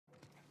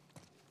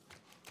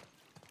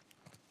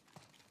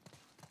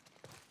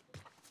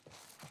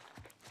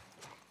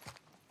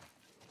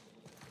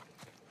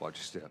Watch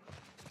your step.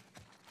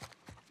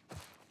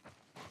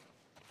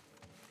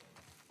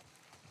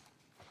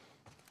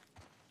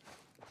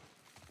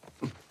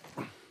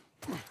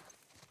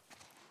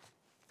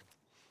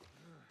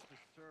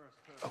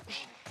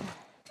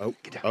 Oh,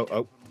 Get down.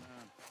 oh.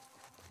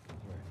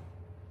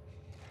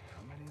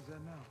 How many is that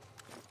now?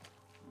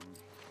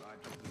 5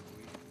 this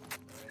week.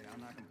 Hey,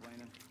 I'm not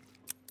complaining.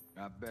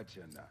 I bet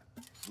you're not.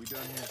 We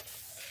done here?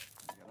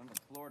 I got on the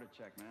floor to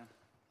check, man.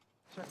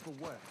 Check for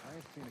what? I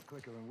ain't seen a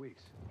clicker in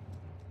weeks.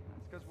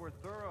 That's because we're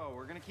thorough.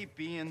 We're gonna keep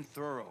being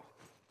thorough.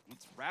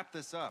 Let's wrap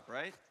this up,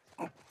 right?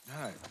 All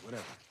right,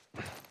 whatever.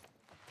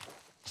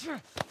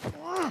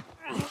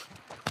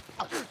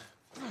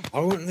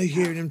 Why weren't they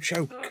hearing him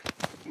choke?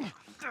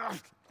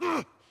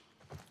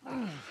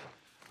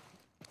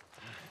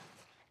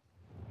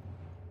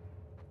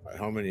 Right,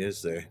 how many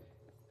is there?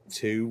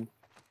 Two?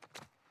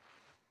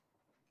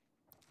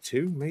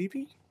 Two,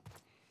 maybe?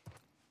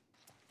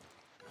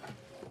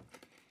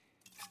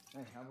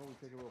 Hey, how about we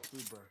take a little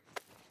food break?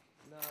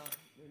 Nah,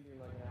 maybe in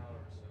like an hour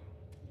or so.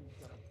 You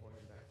can tell before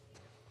you're back.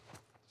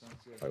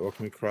 Sounds good. Right, what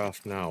can we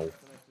craft now? Some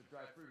extra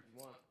dry fruit if you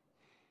want.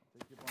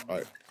 Take your bomb.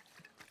 Right,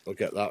 we'll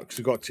get that, because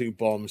we've got 2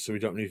 bombs, so we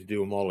don't need to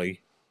do a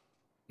molly.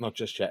 Not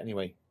just yet,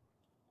 anyway.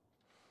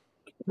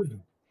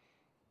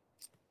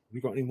 We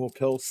got any more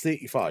pills?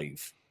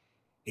 35.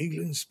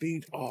 Healing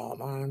speed? Oh,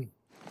 man.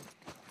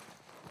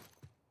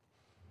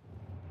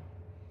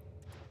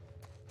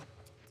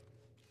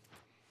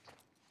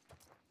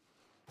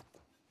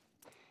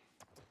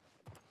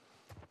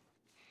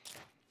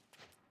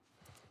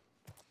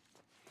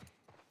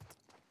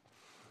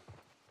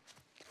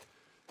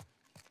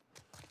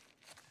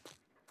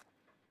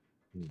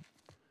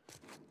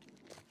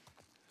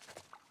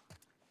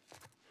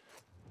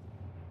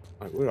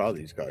 Right, where are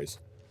these guys?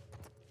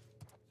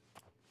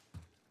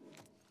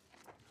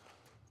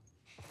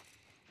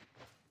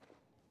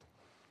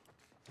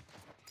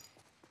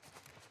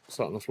 What's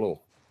that on the floor?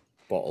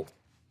 Bottle.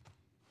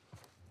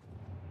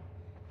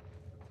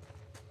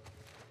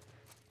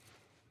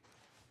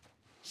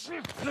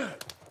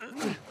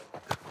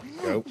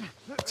 Go.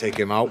 Take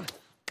him out.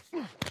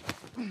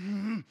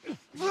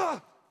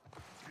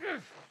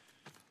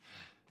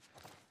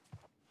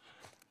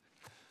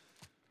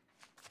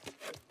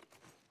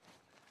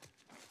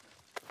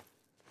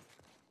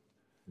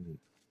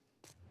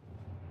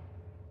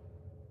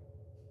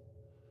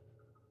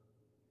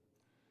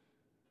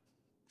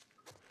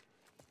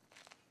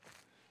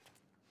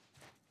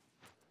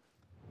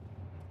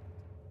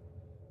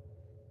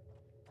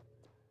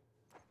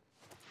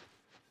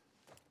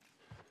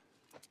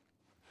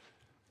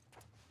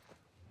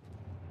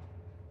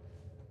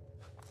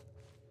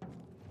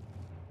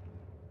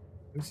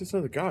 Who's this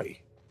other guy?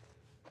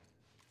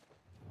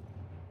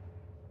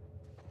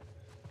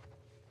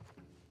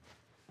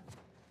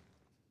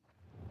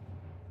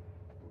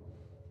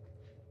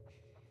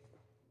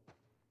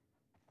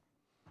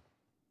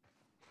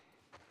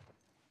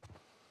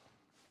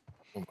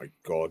 Oh my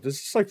god,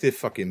 this is like their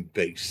fucking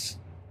base.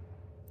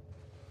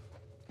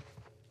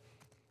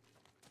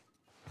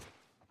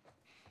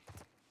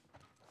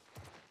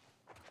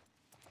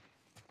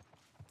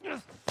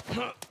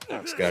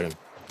 Let's get him.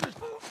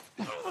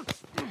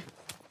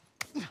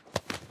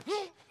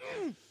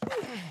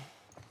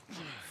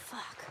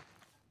 Fuck.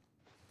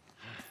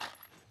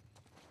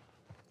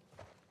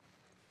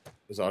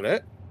 Is that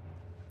it?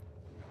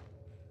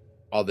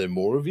 Are there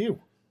more of you?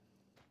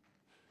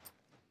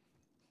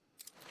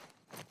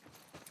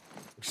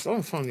 We still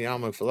haven't found the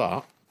ammo for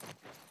that.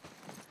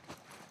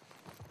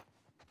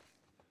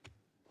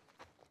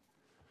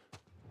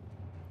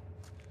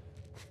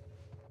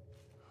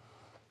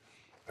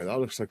 Right, that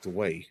looks like the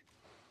way.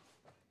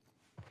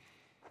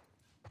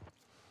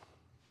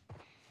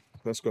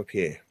 Let's go up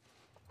here.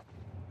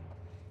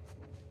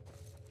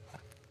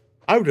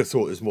 I would have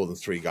thought there's more than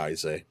 3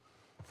 guys there.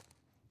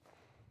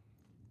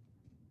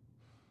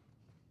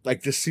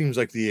 Like, this seems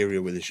like the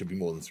area where there should be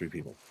more than 3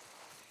 people.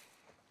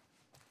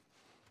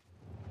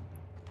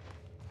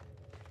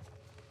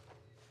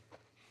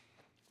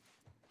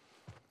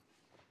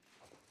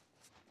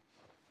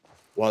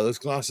 Wow, those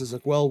glasses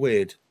look well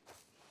weird.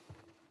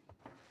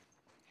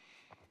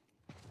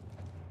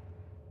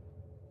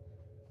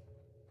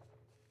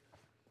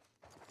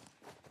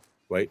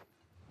 Wait.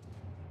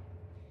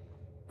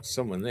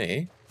 Someone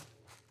there.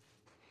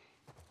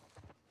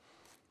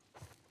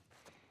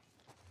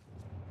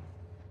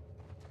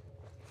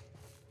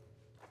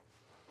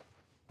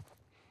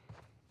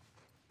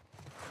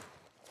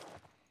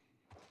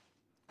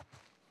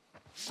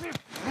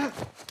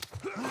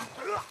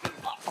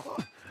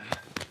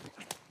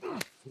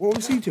 What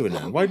was he doing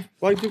then? Why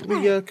didn't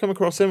we come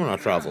across him on our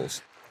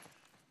travels?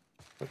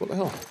 Like, what the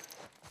hell?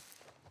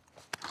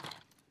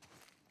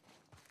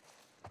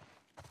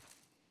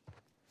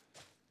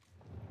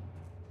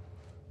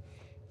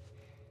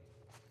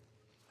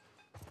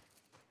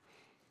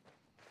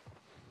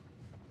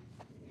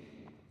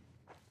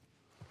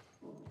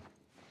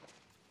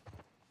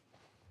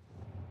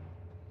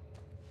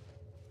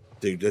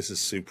 Dude, this is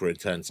super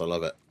intense. I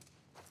love it.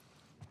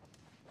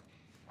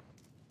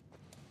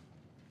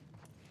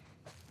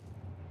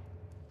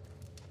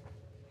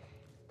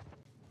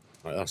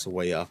 that's a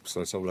way up, so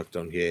let's have a look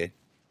down here.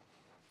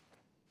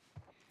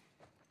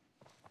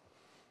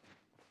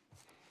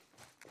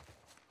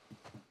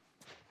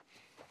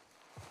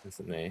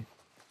 Isn't there?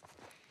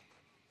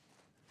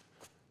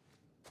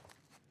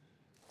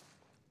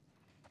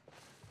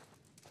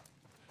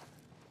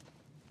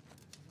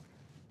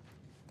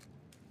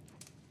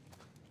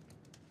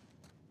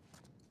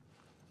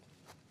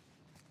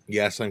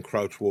 Yes, I'm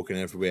crouch walking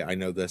everywhere. I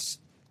know this.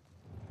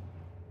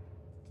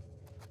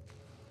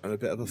 I'm a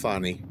bit of a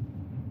fanny.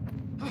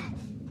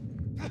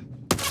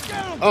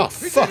 Oh,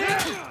 fuck!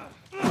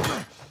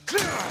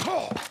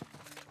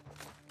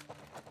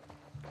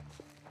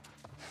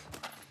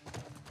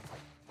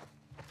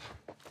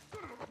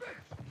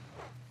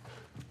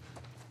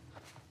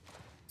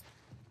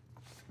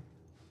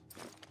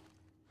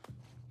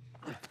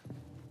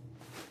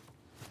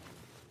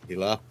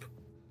 Heal up.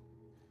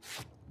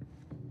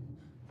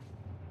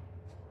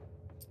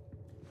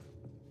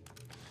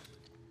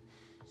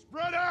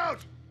 Spread out!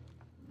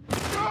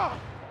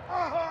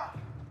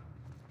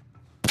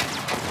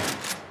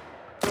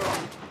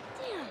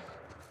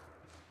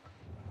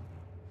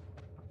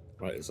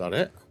 Right, is that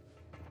it?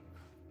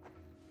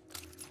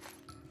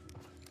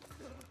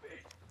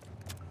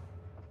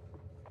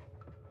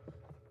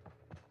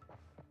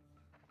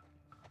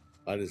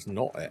 That is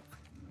not it.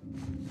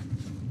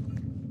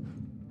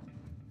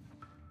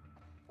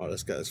 Right,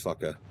 let's get this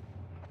fucker.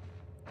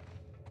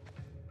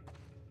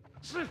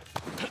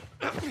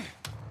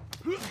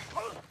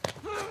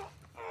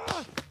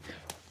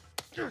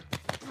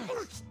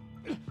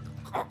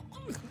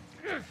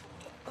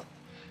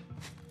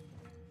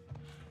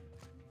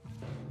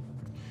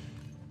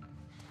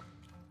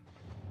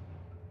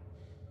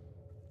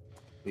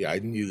 Yeah, I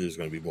knew there was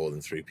going to be more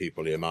than 3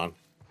 people here, man.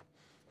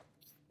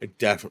 It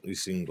definitely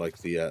seemed like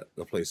the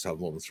place to have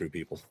more than 3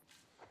 people.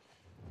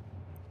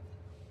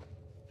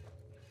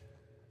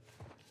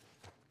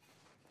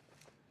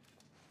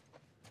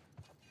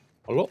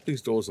 A lot of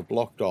these doors are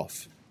blocked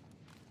off.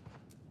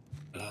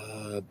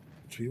 Do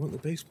you want the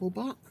baseball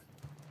bat?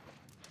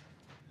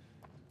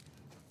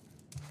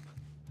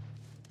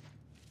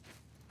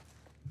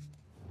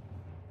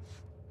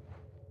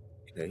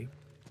 Okay.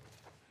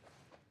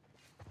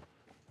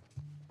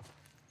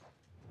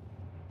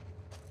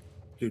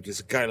 Dude,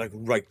 there's a guy like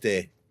right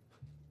there.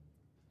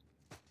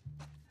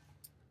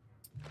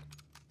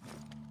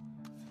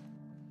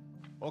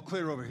 All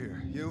clear over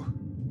here. You?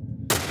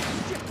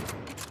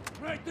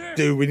 Right there.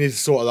 Dude, we need to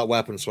sort out that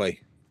weapon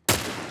sway.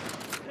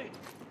 Hey,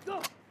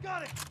 go.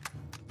 Got it.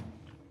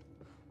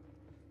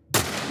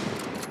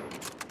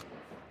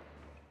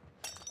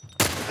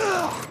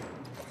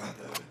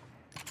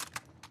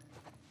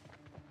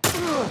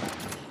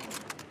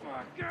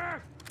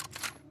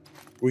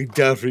 We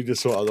definitely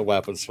just sort out the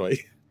weapon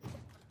sway.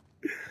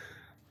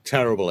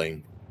 Terrible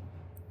aim.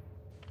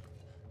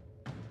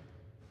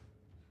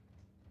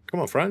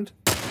 Come on, friend.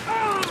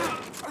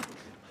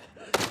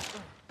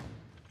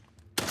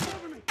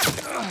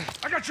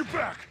 I got your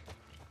back!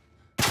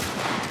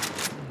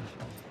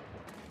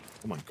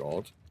 Oh my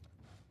god.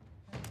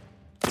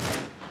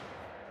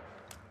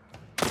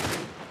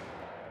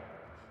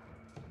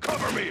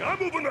 Cover me! I'm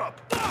moving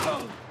up!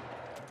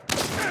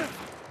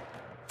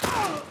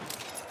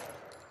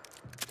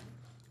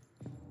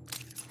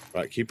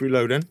 Right, keep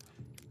reloading.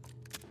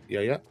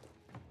 Yeah.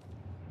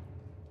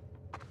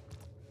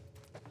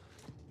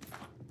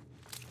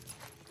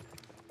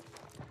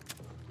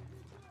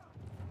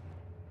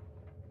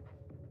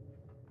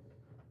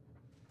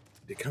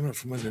 They're coming up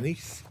from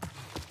underneath.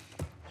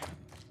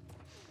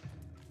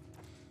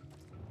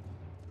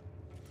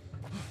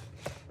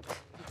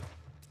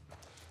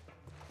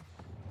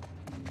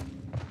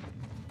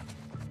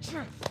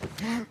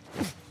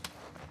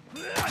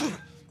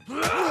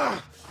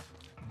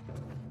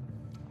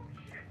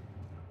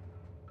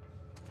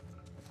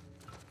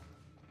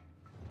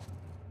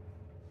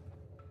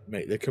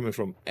 Mate, they're coming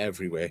from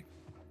everywhere.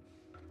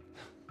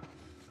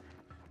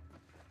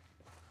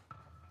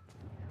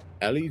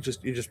 Ellie, you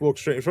just walk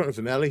straight in front of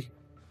him, Ellie.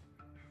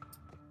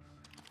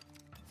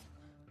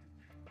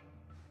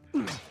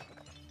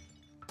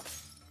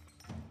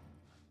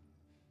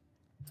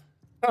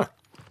 Huh.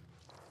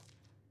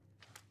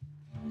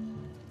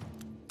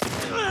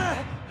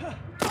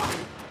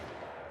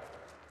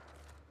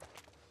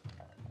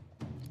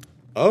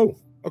 Oh,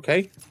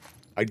 okay.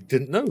 I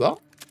didn't know that.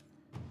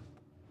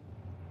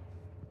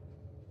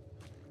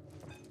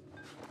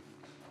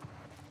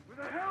 Where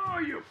the hell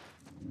are you?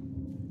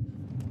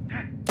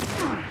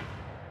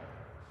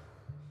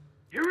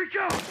 Here we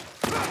go!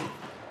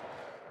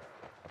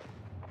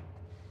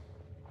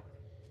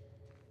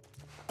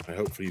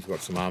 Hopefully you've got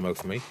some ammo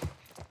for me.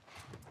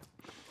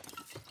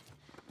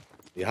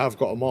 You have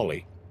got a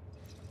molly.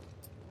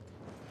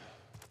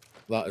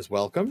 That is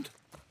welcomed.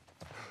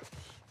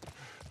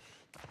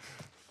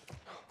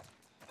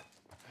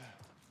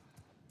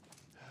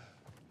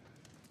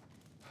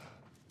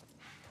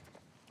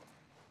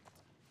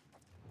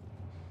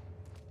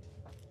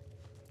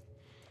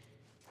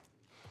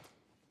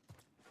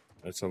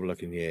 Let's have a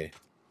look in here.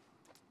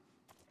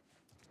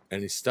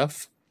 Any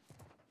stuff?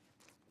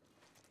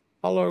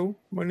 Hello,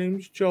 my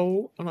name's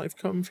Joel, and I've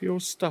come for your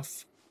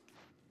stuff.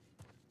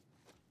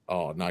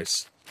 Oh,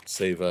 nice.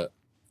 Save a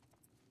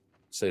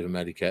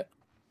medikit.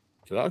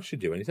 Did I actually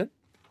do anything?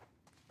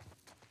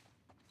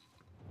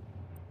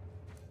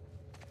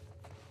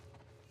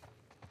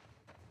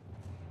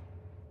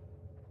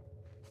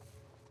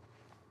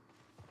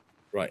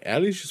 Right,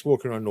 Ellie's just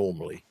walking around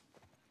normally.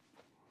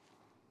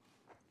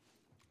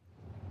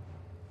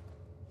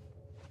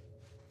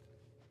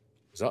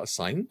 Is that a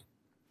sign?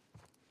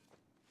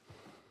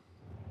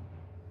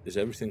 Is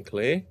everything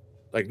clear?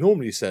 Like,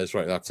 normally it says,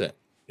 right, that's it,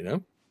 you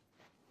know?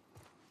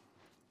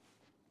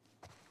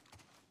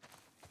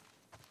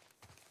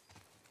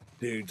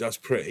 Dude, that's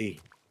pretty.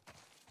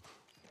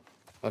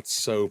 That's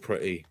so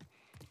pretty.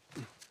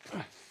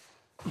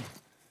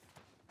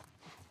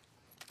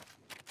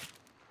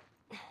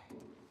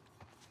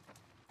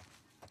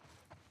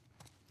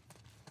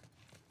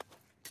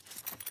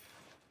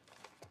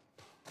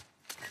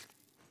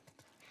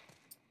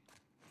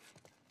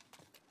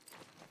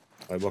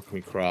 Right, what can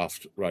we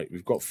craft? Right,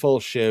 we've got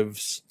full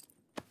shivs.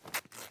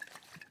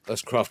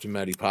 Let's craft a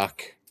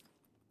medipack.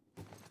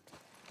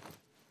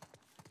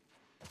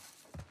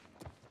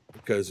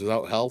 Because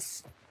without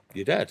health,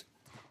 you're dead.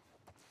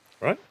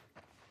 Right?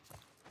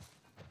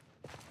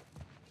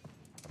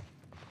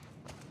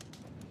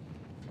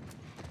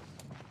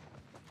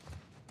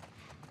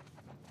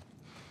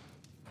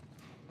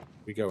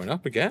 We going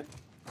up again?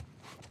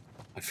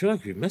 I feel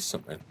like we've missed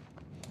something.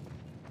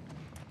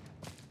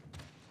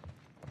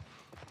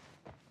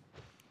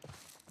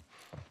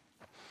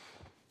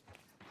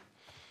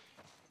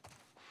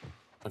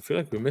 I feel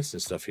like we're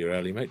missing stuff here,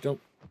 Ellie, mate.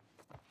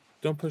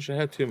 Don't push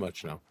ahead too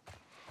much now.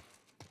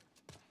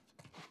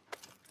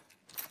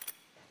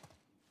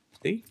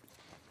 See?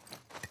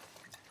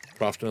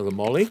 Craft another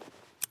molly.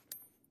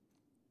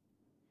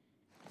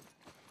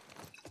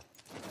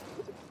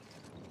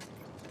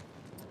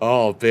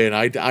 Oh, Ben,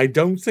 I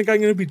don't think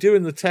I'm going to be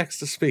doing the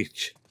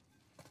text-to-speech.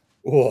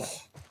 Oh.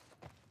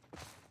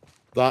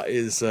 That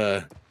is,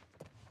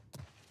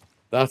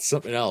 that's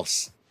something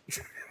else.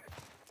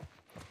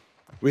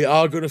 We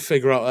are going to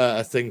figure out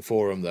a thing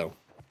for him, though.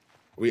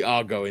 We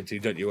are going to,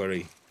 don't you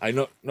worry.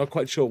 I'm not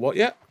quite sure what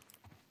yet.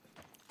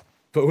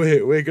 But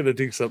we're going to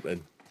do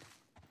something.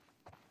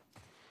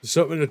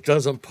 Something that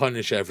doesn't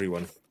punish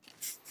everyone.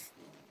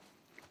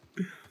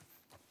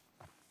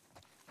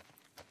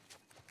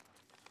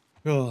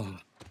 Oh.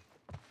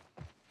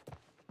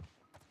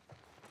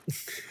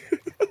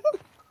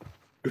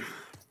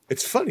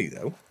 It's funny,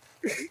 though.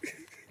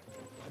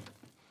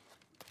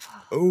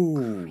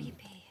 Oh.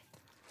 Creepy.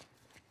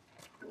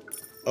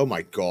 Oh,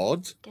 my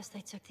God. Guess they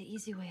took the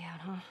easy way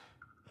out, huh?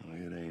 Well,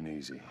 it ain't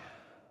easy.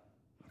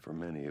 For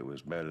many, it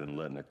was better than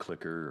letting a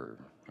clicker or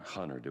a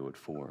hunter do it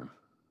for them.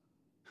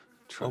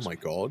 Oh, my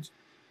God.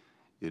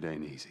 It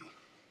ain't easy.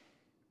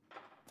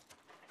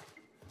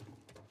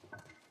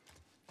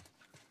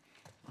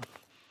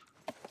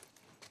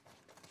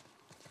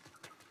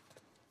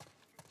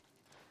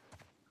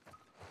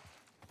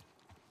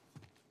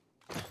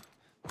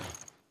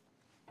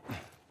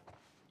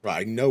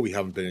 Right, I know we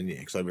haven't been in yet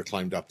because I've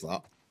climbed up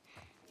that.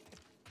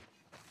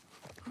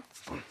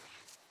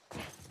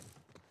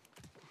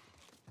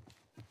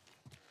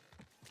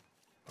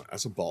 Right,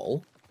 that's a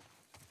bottle.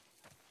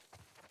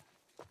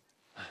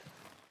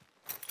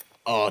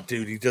 Oh,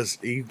 dude, he does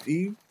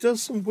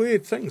some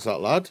weird things, that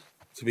lad,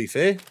 to be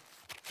fair.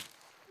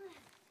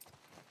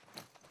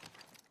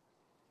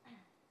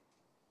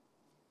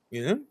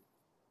 You know?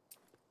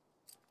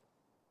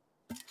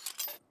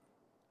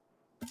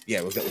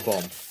 Yeah, we'll get the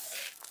bomb.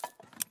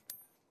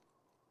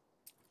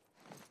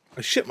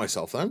 I shit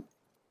myself then.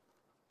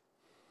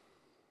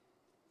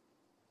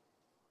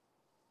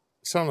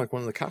 It sounded like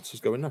one of the cats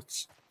was going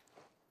nuts.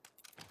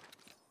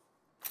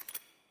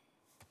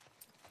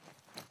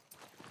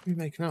 What do we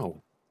make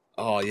now?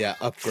 Oh, yeah,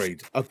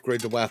 upgrade.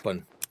 Upgrade the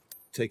weapon.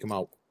 Take him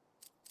out.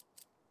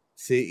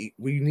 See,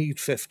 we need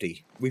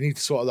 50. We need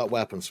to sort out that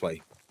weapon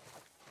sway.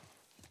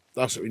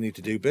 That's what we need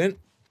to do, Ben.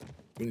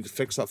 We need to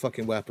fix that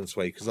fucking weapon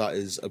sway, because that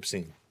is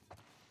obscene.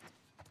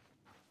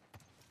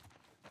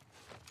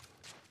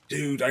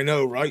 Dude, I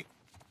know, right?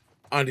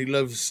 And he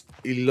loves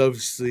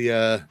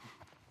the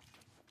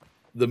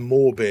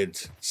morbid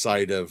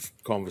side of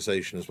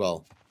conversation as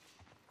well.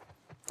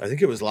 I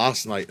think it was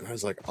last night, and I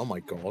was like, oh my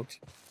God.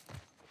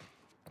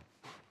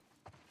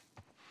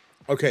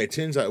 Okay, it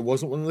turns out it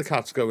wasn't one of the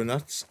cats going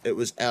nuts. It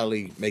was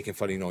Ellie making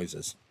funny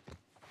noises.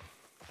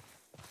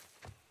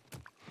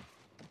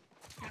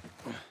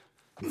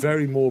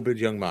 Very morbid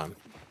young man.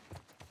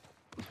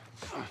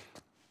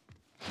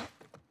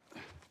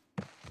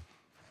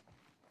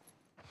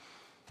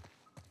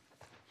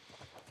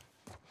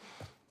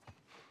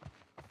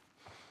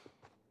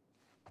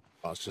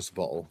 Oh, it's just a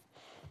bottle.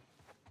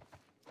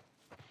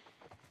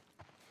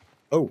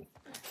 Oh,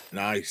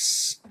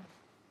 nice.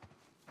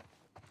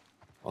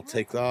 I'll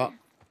take that.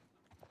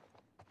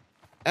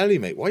 Ellie,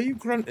 mate, why are you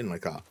grunting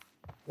like that?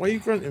 What are you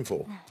grunting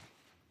for?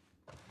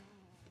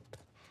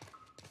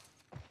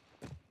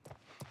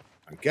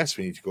 I guess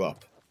we need to go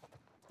up.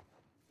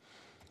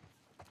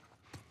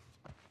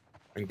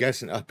 I'm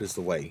guessing up is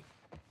the way.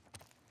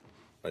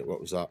 Wait,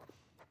 what was that?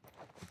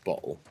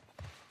 Bottle.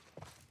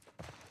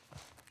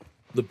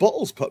 The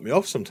bottles put me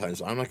off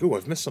sometimes. I'm like, oh,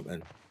 I've missed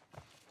something.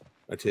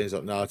 It turns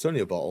out, no, it's only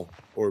a bottle.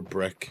 Or a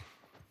brick.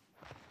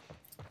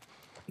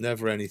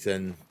 Never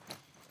anything...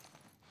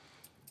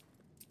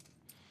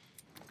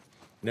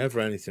 Never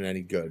anything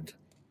any good.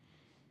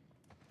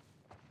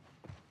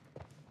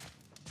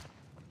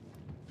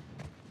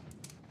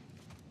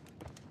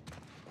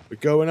 We're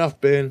going up,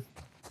 Ben.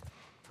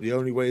 The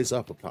only way is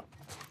up, apart.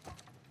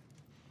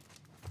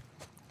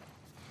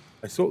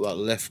 I thought that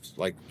lift,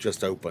 like,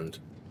 just opened.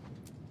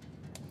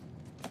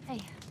 Hey,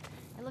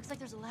 it looks like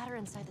there's a ladder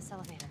inside this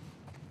elevator.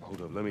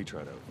 Hold up, let me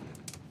try to open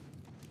it.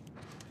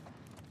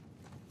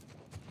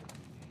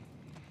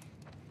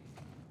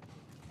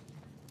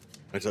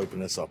 Let's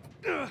open this up.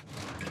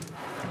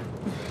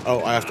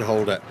 Oh, I have to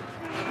hold it.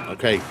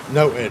 Okay,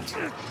 noted.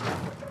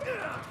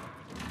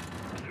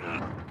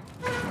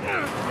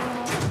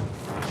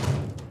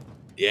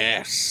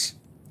 Yes.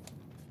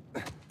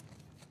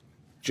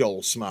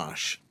 Joel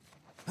smash.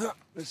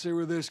 Let's see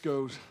where this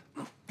goes.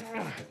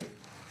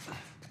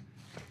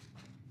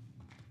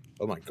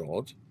 Oh my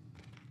god.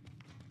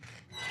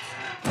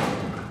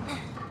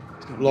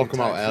 Lock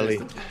him out,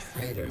 Ellie.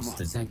 Raiders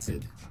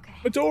detected.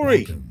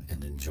 Midori! Welcome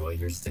and enjoy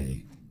your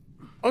stay.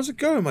 How's it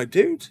going, my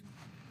dude?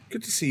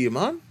 Good to see you,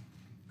 man.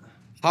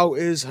 How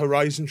is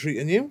Horizon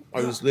treating you?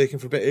 I was lurking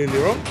for a bit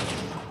earlier on.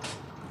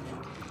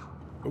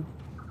 Oh.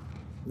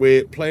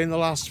 We're playing The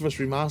Last of Us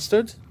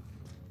Remastered.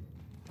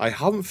 I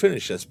haven't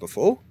finished this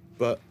before,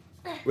 but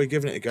we're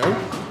giving it a go.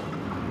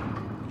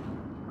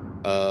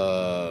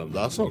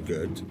 That's not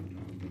good.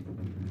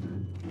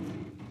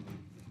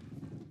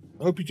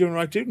 I hope you're doing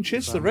right, dude, and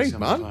cheers to the raid,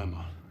 man. Okay,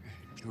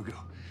 here we go.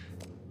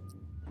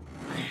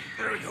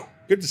 There we go.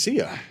 Good to see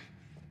you.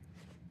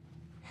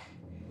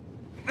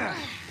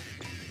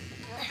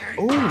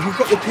 Oh, you've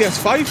got the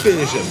PS5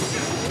 version.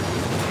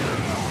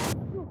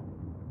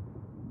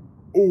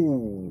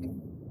 Oh.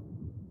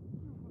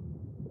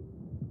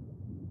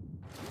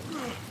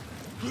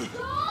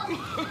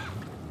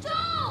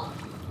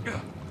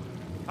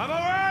 I'm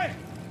alright!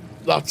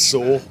 That's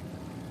sore.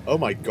 Oh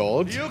my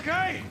god. You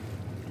okay?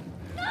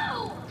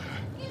 No!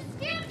 You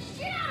scared the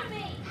shit out of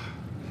me!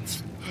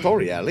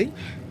 Sorry, Ellie.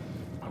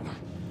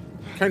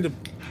 Kind of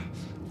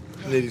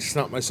nearly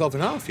snapped myself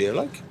in half here,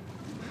 like.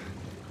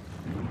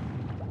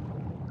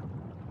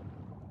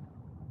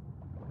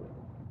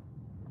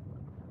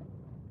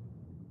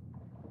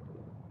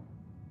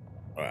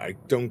 I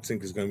don't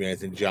think there's going to be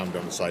anything jammed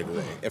on the side of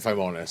it, if I'm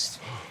honest.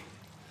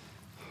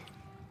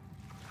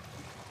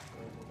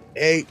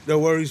 Hey, no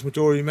worries,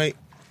 Midori, mate.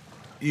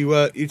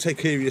 You take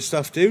care of your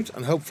stuff, dude,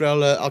 and hopefully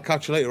I'll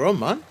catch you later on,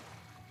 man.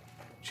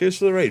 Cheers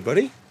for the raid,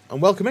 buddy,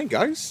 and welcome in,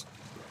 guys.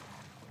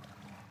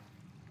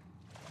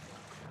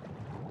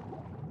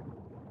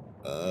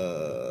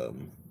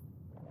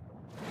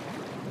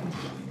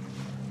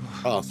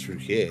 Oh, through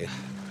here.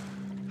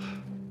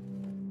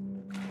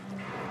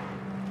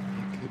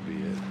 That could be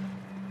it.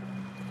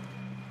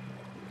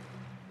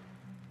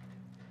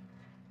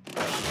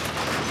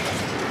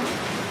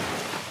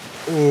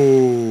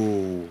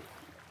 Oh.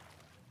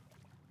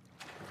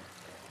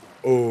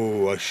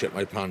 Oh, I shit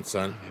my pants,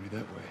 son. Maybe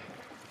that way.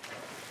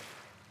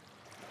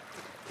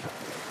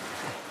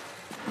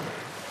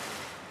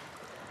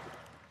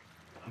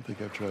 I don't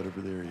think I've tried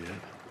over there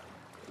yet.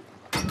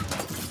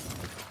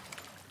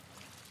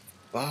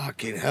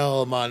 Fucking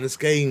hell, man, this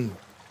game.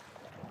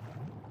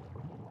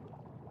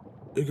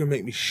 You're gonna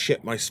make me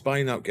shit my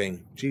spine out,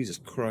 game. Jesus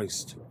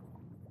Christ.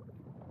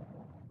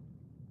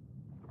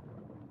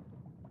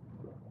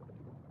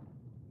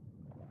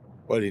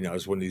 Well, you know,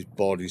 it's one of these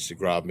bodies to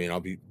grab me and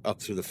I'll be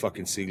up through the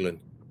fucking ceiling.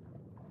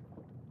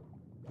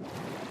 Over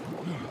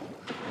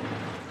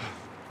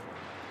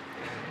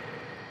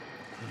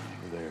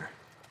there.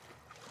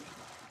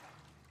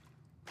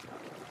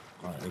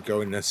 Alright, we're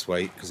going this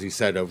way, because he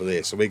said over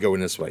there, so we're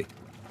going this way.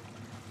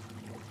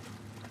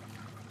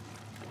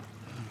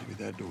 Maybe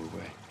that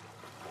doorway.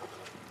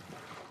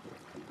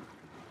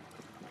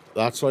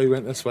 That's why we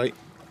went this way.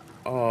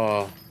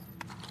 Oh.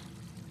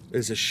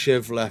 There's a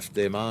shiv left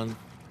there, man.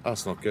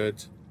 That's not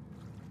good.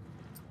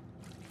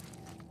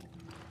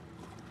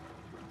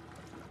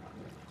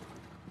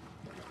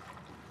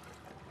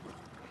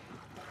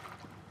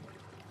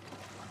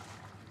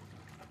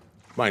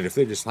 Mind, if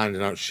they're just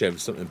handing out shivs,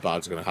 something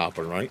bad's going to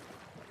happen, right?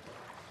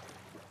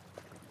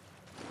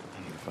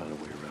 I need to find a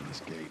way around this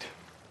gate.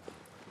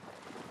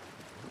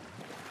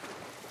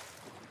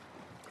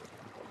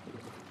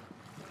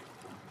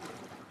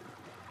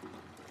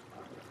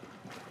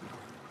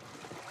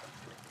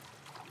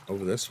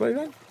 Over this way,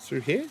 then?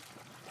 Through here?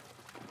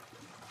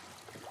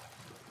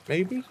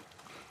 Maybe?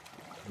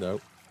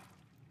 No.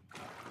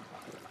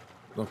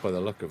 Not by the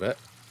look of it.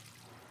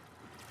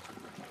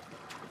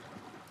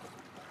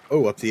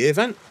 Oh, up the air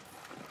vent?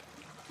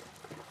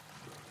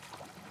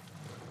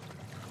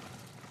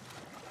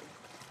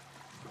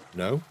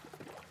 No.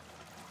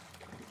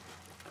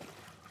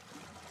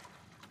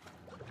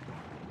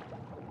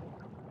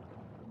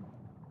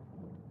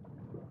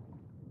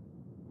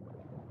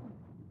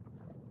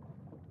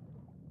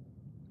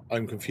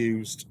 I'm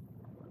confused.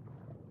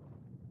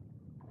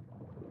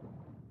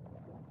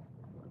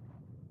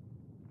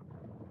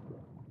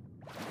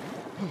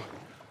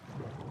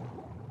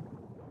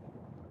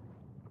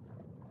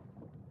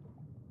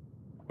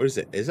 What is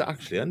it? Is it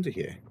actually under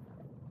here?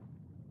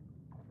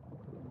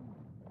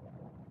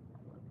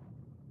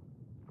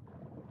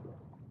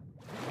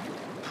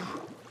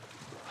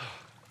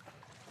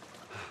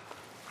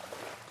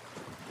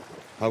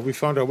 Have we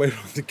found our way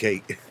around the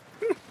gate?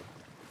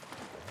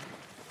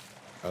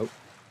 Oh.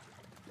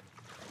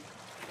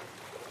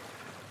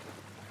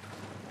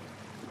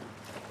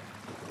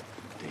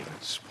 David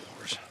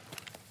spores.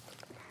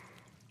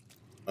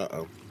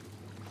 Uh-oh.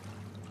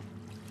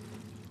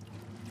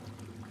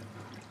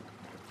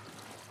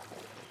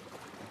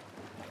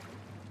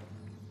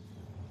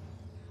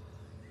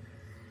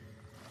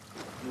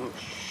 Oh,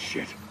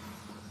 shit.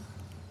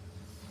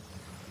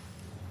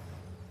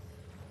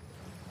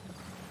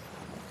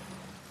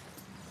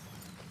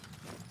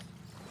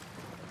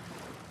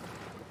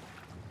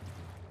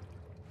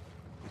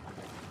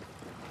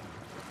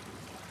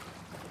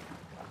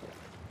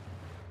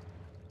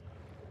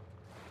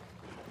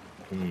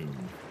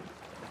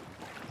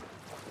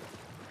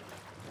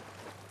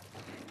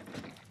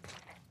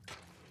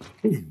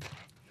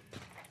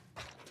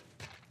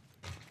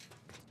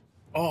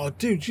 Oh,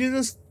 dude, do you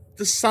hear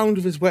the sound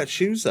of his wet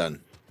shoes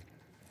then?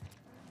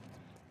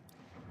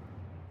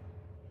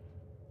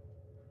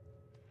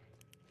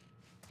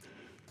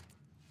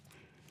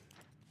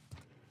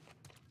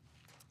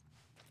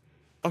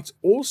 That's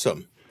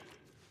awesome.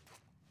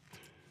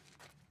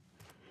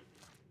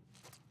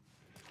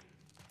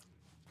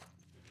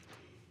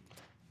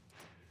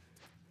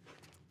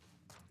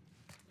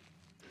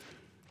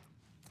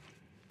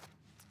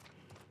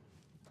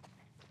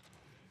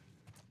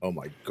 Oh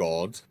my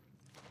god.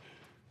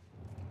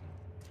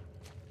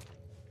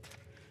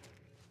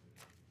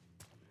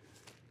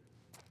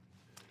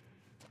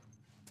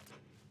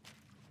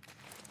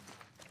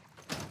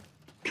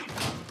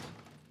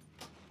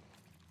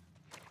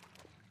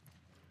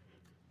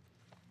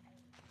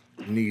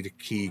 Need a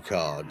key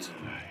card.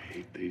 I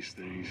hate these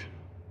things.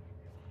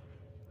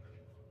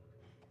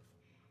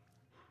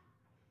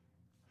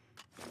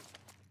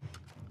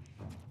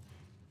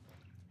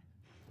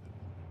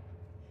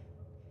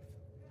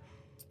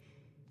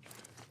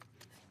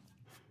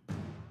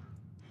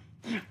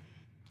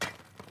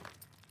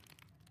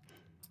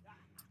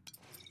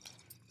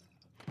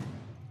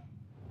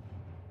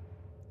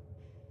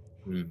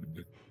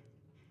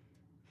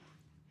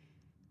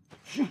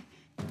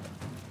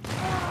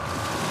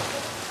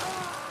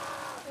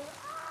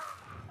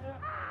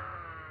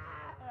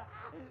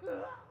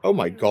 Oh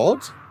my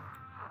god.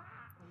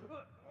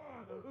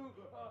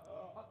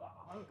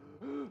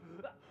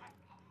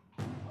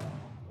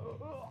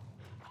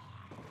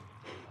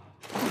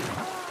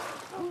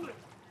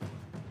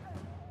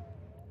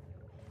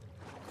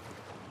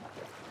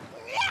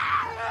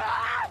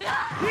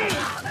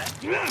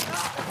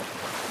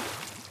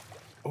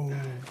 Oh.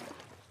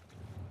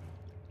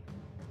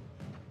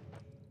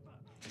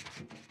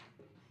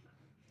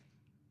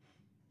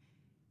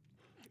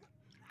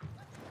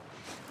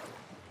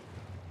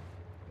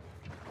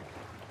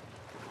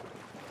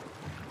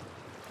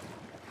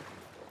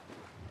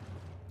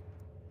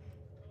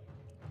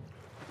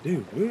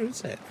 Dude, where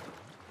is it?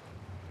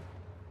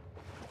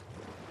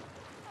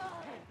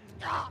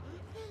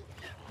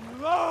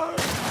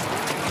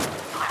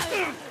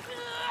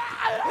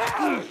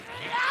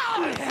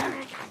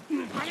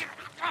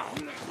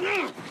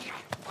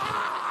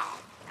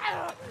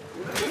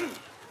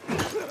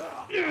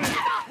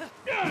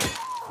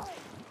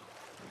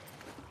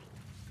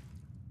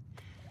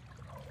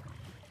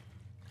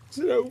 Is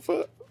it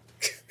over?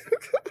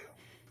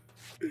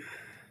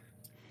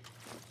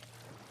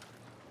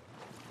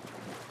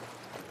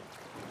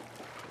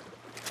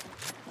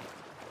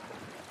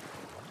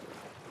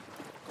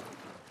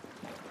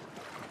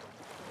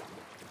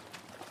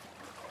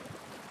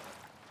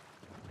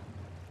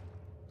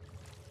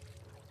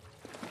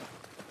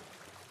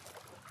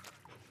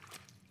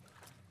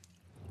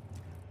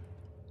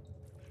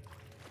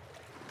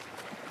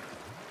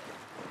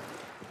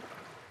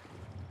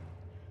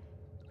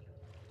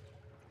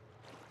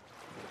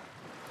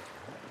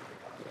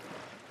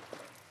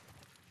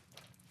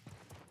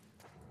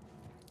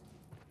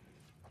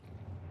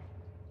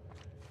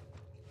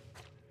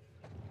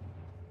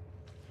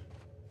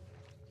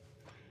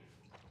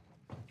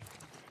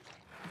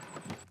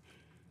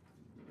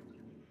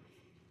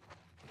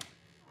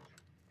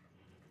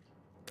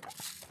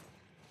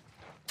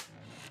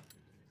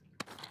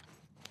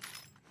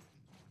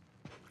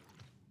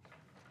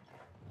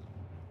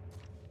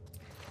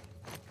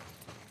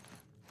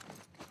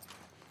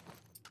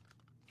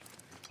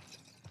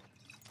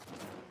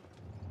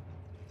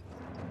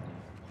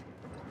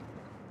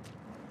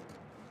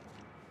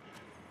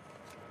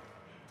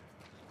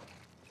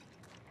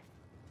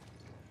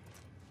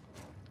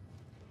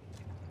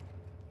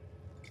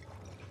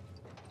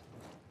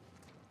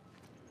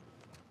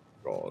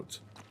 God.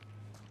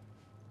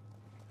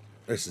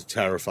 This is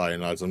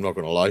terrifying, lads, I'm not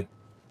going to lie.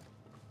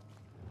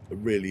 It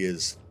really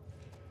is.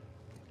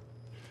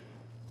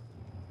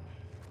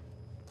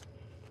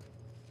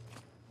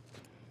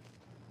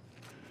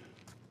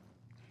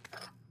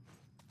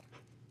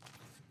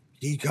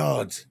 Key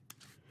card.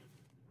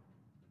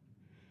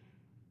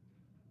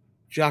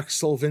 Jack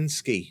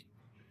Solvinsky.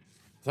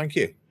 Thank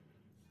you.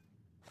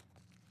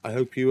 I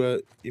hope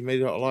you you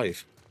made it out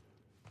alive.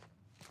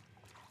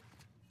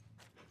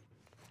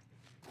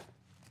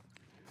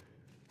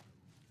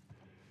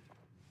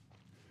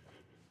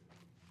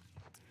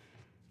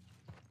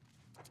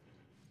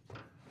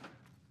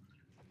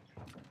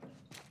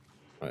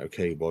 Right,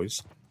 okay,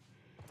 boys.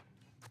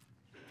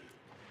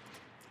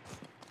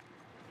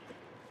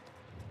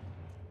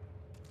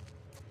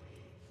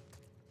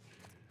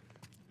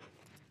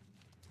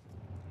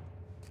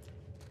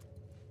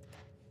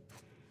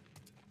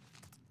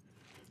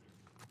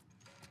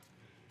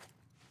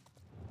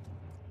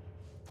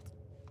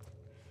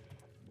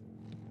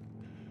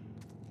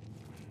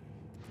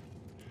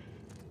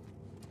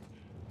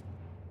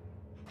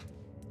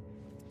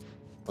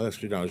 All I have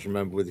to do now is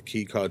remember where the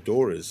keycard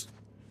door is.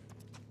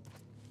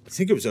 I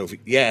think it was over.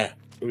 Yeah,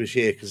 it was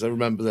here because I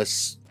remember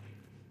this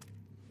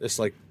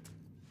like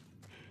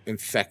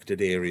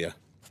infected area.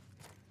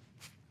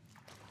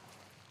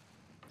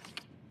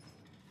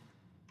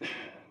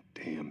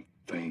 Damn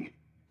thing.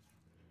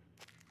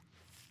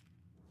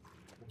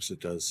 Of course it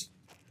does.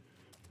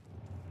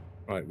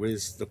 Right,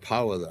 where's the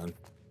power then?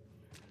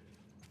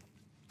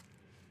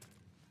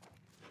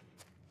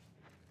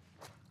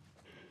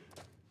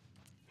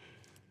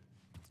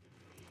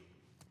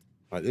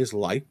 Right, there's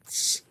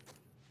lights.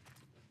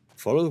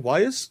 Follow the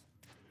wires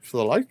for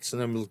the lights,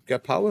 and then we'll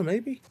get power,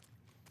 maybe?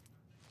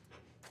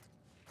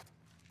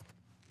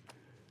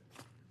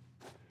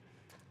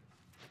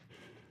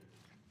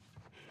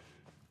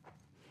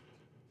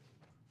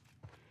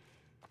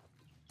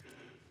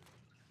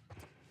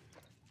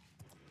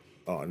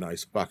 Oh,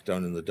 nice. Back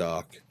down in the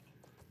dark.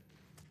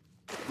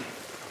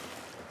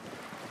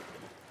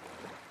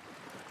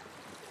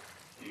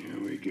 Here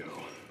we go.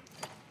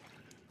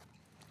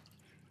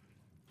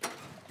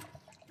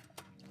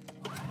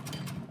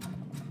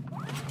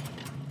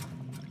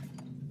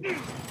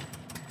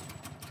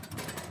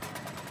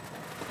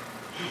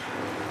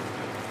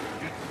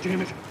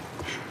 Damn it.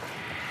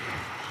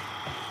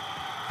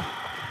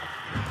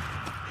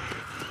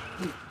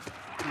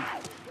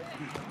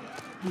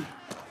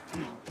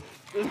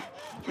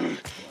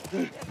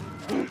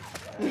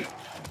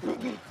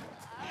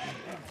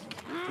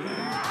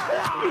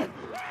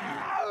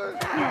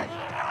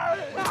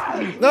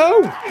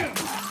 No!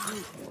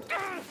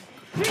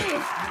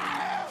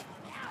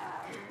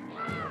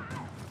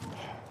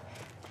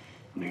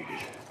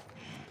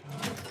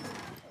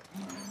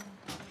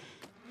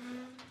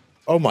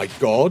 Oh my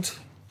god.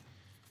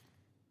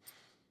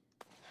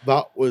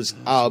 That was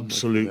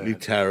absolutely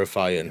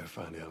terrifying. Gotta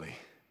find Ellie.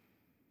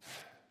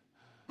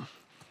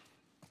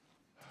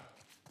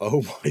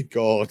 Oh my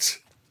god.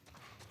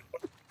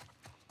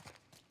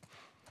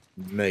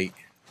 Mate.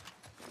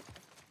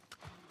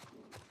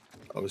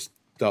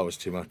 That was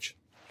too much.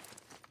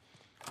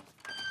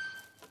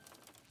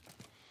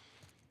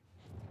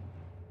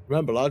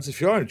 Remember, lads,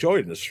 if you're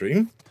enjoying the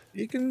stream,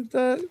 you can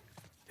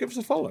give us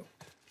a follow.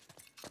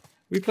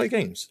 We play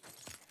games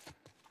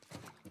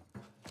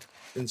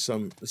in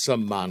some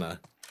manner.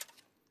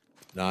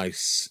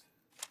 Nice.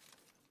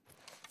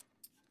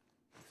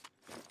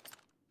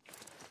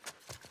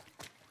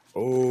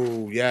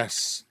 Oh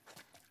yes,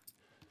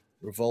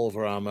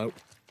 revolver ammo.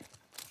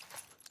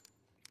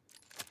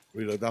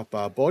 Reload that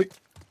bad boy.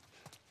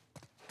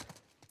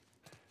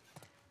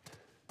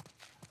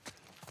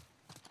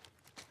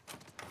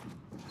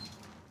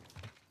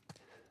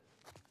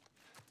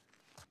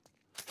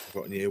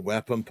 Got any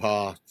weapon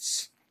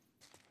parts?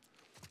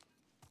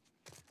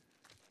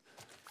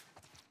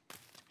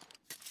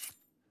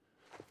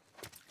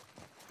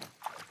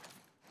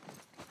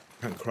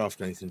 Can't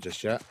craft anything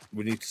just yet.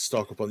 We need to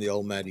stock up on the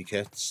old medi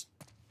kits.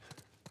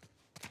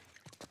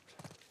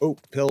 Oh,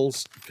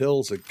 pills.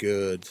 Pills are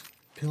good.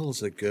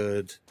 Pills are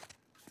good.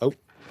 Oh.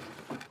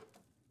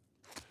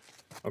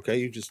 Okay,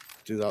 you just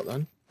do that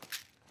then.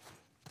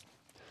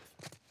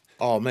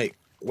 Oh, mate.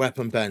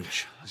 Weapon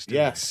bench.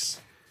 Yes.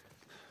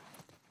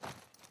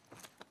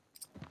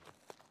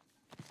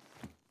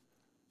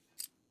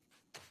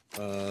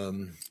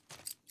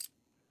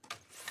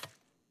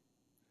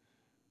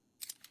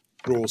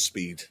 Draw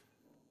speed.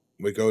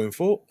 We're going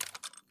for.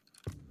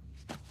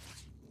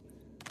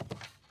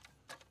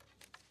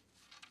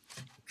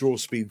 Draw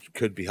speed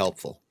could be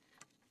helpful.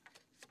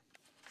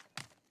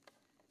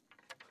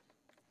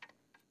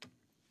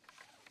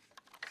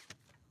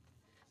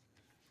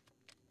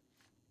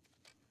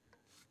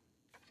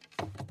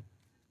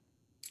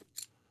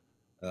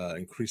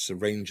 Increase the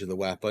range of the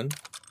weapon.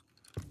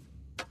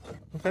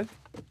 Okay,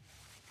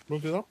 we'll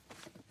do that.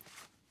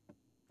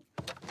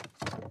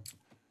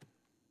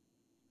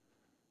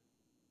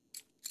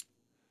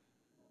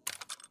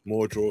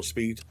 More draw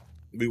speed.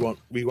 We want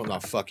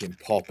that fucking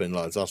popping,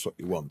 lads. That's what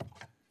we want.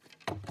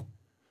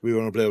 We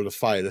want to be able to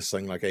fire this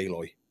thing like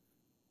Aloy.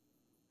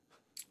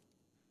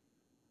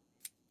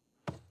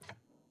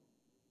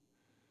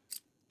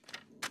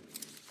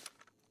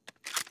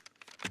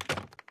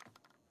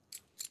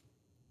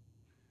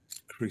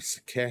 Increase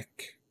the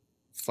kick,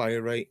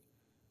 fire rate,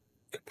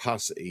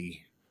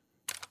 capacity.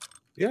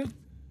 Yeah.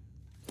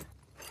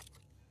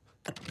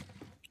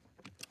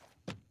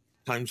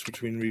 Times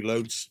between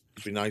reloads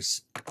would be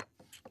nice.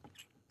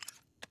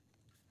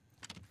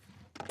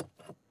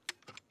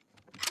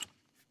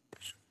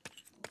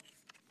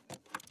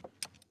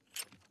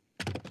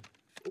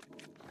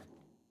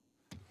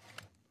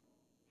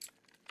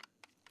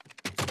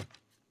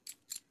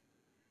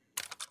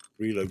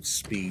 Reload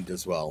speed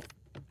as well.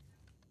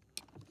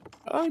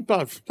 That ain't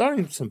bad. That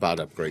ain't some bad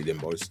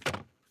upgrading, boys.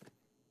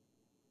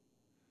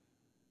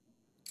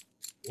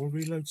 More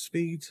reload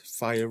speed,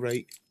 fire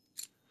rate.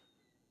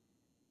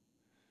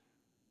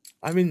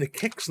 I mean, the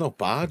kick's not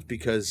bad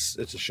because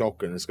it's a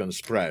shotgun. It's going to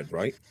spread,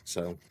 right?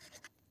 So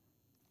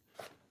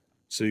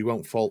you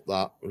won't fault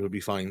that. It'll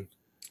be fine.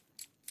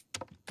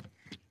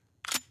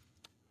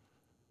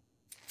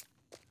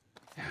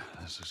 Yeah,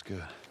 this is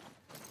good.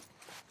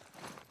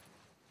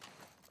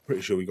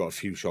 Pretty sure we got a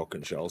few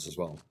shotgun shells as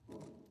well.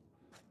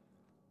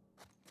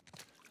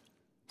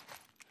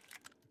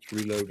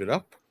 Let's reload it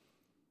up.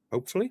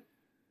 Hopefully.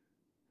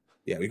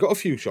 Yeah, we got a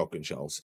few shotgun shells.